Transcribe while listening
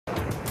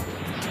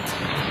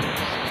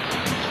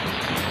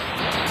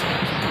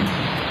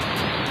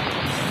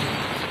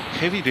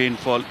heavy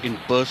rainfall in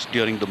bursts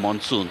during the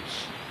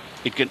monsoons.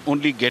 It can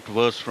only get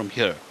worse from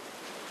here.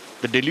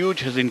 The deluge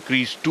has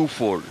increased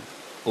twofold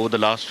over the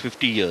last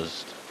 50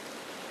 years.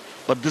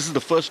 But this is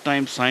the first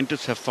time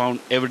scientists have found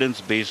evidence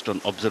based on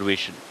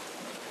observation.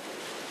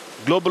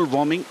 Global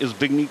warming is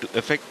beginning to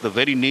affect the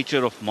very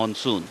nature of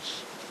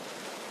monsoons.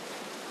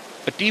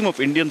 A team of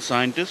Indian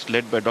scientists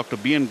led by Dr.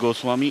 B.N.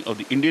 Goswami of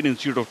the Indian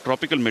Institute of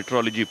Tropical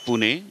Meteorology,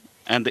 Pune,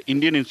 and the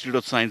Indian Institute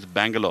of Science,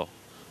 Bangalore,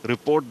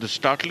 report the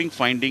startling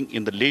finding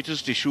in the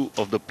latest issue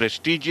of the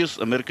prestigious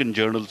American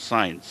journal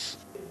Science.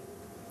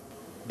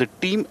 The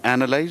team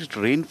analyzed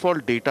rainfall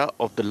data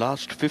of the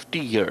last 50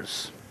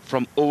 years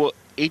from over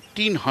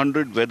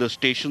 1,800 weather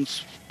stations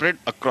spread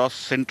across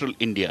central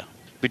India.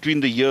 Between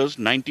the years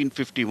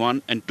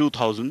 1951 and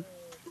 2000,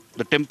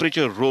 the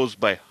temperature rose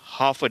by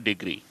half a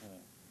degree.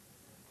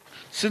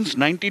 Since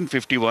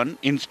 1951,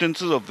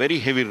 instances of very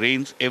heavy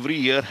rains every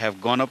year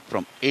have gone up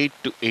from 8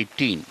 to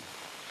 18,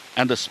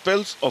 and the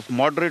spells of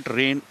moderate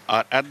rain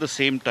are at the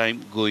same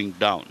time going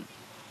down.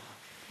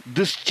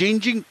 This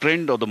changing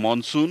trend of the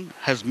monsoon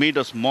has made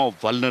us more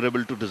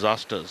vulnerable to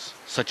disasters,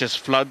 such as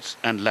floods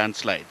and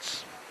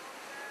landslides.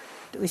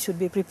 We should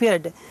be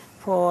prepared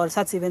for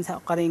such events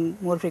occurring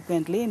more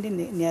frequently in the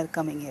near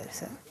coming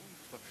years.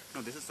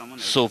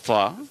 So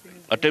far,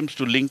 attempts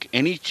to link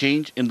any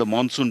change in the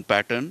monsoon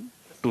pattern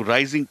to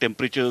rising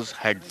temperatures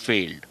had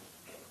failed.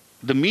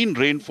 The mean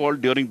rainfall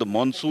during the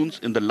monsoons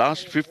in the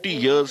last 50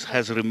 years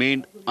has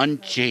remained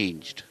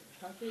unchanged,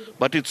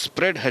 but its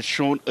spread has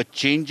shown a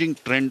changing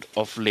trend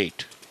of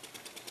late,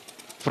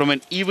 from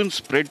an even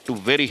spread to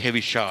very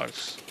heavy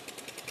showers.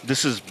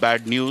 This is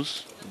bad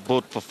news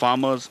both for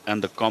farmers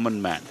and the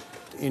common man.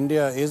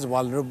 India is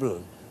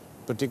vulnerable,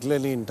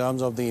 particularly in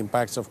terms of the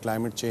impacts of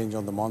climate change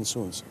on the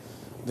monsoons.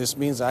 This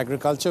means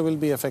agriculture will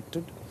be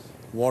affected,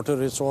 water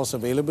resource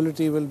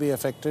availability will be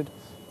affected,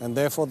 and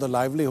therefore the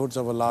livelihoods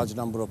of a large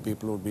number of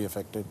people would be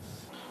affected.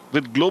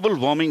 With global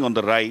warming on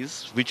the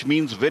rise, which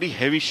means very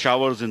heavy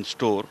showers in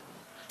store,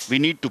 we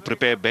need to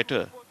prepare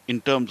better in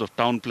terms of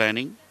town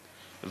planning,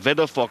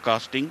 weather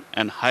forecasting,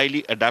 and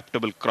highly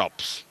adaptable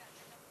crops.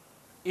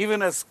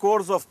 Even as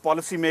scores of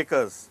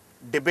policymakers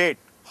debate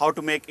how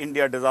to make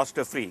India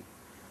disaster-free,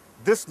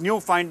 this new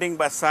finding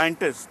by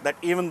scientists that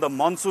even the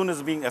monsoon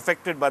is being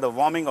affected by the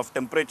warming of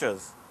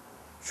temperatures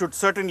should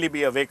certainly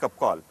be a wake-up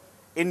call.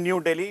 In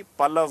New Delhi,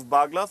 Pallav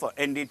Bagla for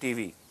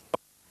NDTV.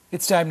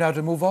 It's time now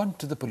to move on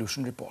to the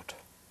pollution report.